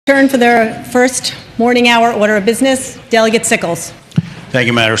Turn for their first morning hour order of business, Delegate Sickles. Thank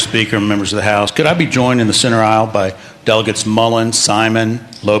you, Madam Speaker and members of the House. Could I be joined in the center aisle by Delegates Mullen, Simon,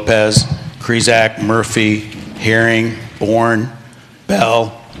 Lopez, Krisak, Murphy, Herring, Bourne,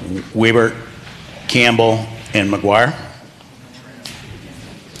 Bell, Wiebert, Campbell, and McGuire?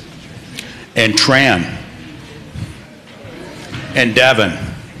 And Tran. And Devon.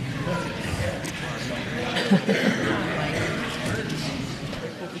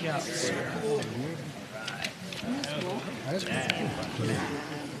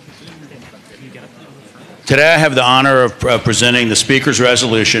 Today I have the honor of presenting the Speaker's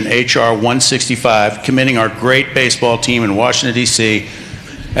resolution, H.R. 165, commending our great baseball team in Washington, D.C.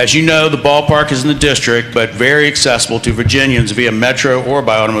 As you know, the ballpark is in the district, but very accessible to Virginians via metro or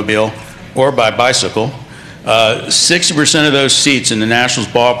by automobile or by bicycle. 60% of those seats in the Nationals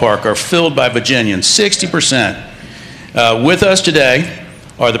ballpark are filled by Virginians, 60%. With us today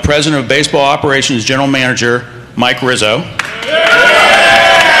are the President of Baseball Operations General Manager, Mike Rizzo.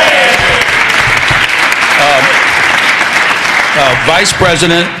 Vice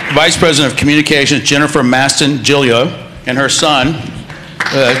President of Communications, Jennifer Maston Giglio, and her son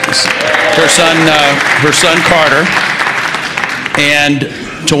Carter, and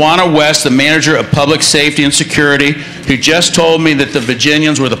Tawana West, the Manager of Public Safety and Security, who just told me that the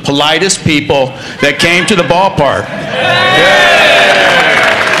Virginians were the politest people that came to the ballpark.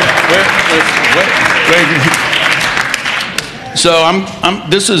 So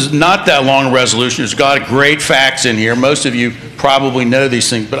this is not that long a resolution. It's got great facts in here. Most of you probably know these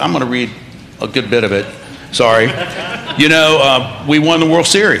things, but I'm going to read a good bit of it. Sorry. You know, we won the World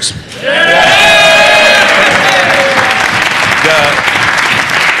Series.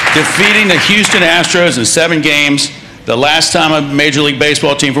 Defeating the Houston Astros in 7 games. The last time a Major League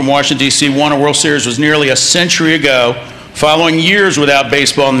Baseball team from Washington, D.C. won a World Series was nearly a century ago, following years without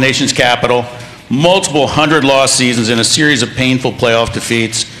baseball in the nation's capital, multiple 100-loss seasons, and a series of painful playoff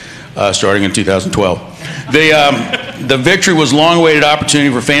defeats starting in 2012. The victory was a long-awaited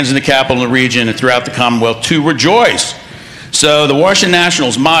opportunity for fans in the capital and the region and throughout the Commonwealth to rejoice. So the Washington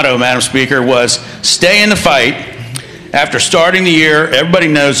Nationals' motto, Madam Speaker, was stay in the fight. After starting the year, everybody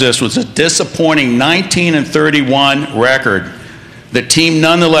knows this, was a disappointing 19-31 record. The team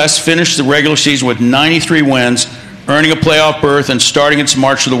nonetheless finished the regular season with 93 wins, earning a playoff berth and starting its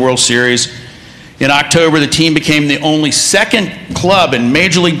march to the World Series. In October, the team became the only second club in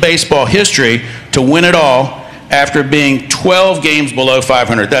Major League Baseball history to win it all after being 12 games below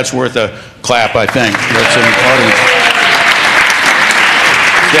 500. That's worth a clap, I think. That's an audience.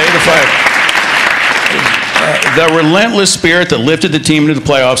 Stay in the fight. The relentless spirit that lifted the team into the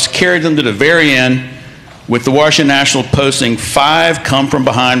playoffs carried them to the very end, with the Washington Nationals posting 5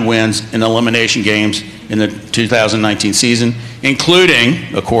 come-from-behind wins in elimination games in the 2019 season,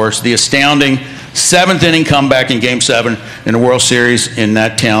 including, of course, the astounding 7th-inning comeback in Game 7 in the World Series in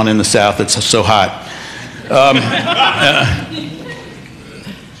that town in the South that's so hot.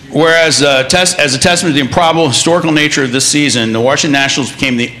 Whereas, as a testament to the improbable historical nature of this season, the Washington Nationals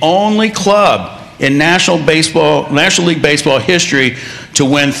became the only club in National League Baseball history to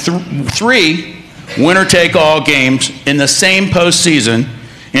win 3 winner-take-all games in the same postseason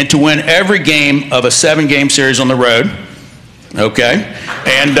and to win every game of a 7-game series on the road. Okay?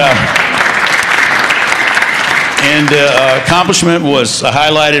 And the accomplishment was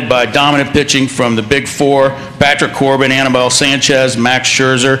highlighted by dominant pitching from the Big Four: Patrick Corbin, Anibal Sanchez, Max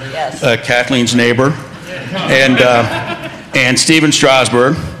Scherzer, yes. Kathleen's neighbor, and Steven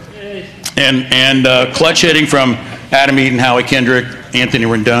Strasburg, and clutch hitting from Adam Eaton, Howie Kendrick, Anthony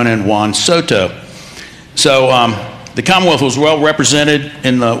Rendon, and Juan Soto. So the Commonwealth was well represented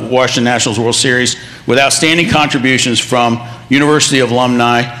in the Washington Nationals World Series with outstanding contributions from University of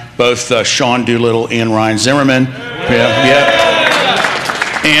alumni, both Sean Doolittle and Ryan Zimmerman.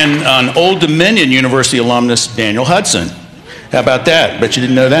 And an Old Dominion University alumnus, Daniel Hudson. How about that? Bet you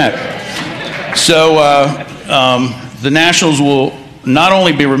didn't know that. So the Nationals will not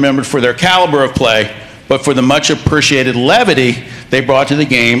only be remembered for their caliber of play, but for the much appreciated levity they brought to the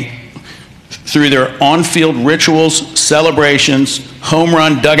game through their on-field rituals, celebrations, home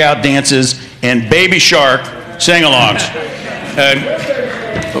run dugout dances, and Baby Shark sing-alongs.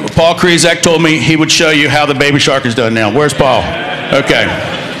 Paul Krisak told me he would show you how the Baby Shark is done now. Where's Paul? Okay.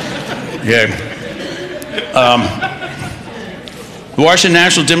 Yeah. The Washington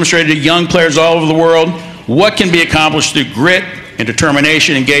Nationals demonstrated to young players all over the world what can be accomplished through grit and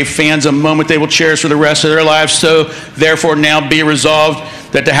determination, and gave fans a moment they will cherish for the rest of their lives. So, therefore, now be resolved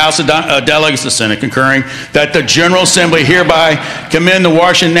that the House of Delegates, the Senate concurring, that the General Assembly hereby commend the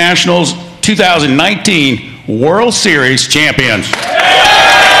Washington Nationals 2019 World Series champions.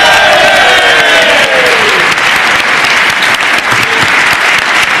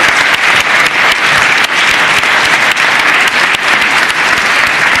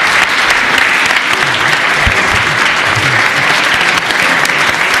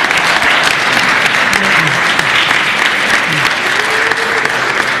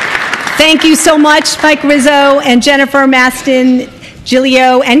 Thank you so much, Mike Rizzo and Jennifer Maston,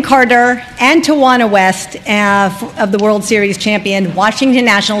 Gilio and Carter, and Tawana West of the World Series champion Washington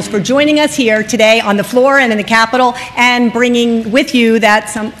Nationals for joining us here today on the floor and in the Capitol and bringing with you that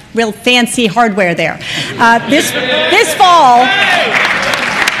some real fancy hardware there. This fall,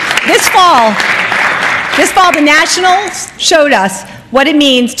 the Nationals showed us what it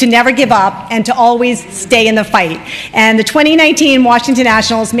means to never give up and to always stay in the fight. And the 2019 Washington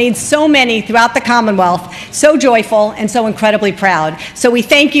Nationals made so many throughout the Commonwealth so joyful and so incredibly proud. So we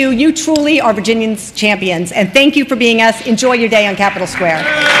thank you. You truly are Virginians champions. And thank you for being us. Enjoy your day on Capitol Square.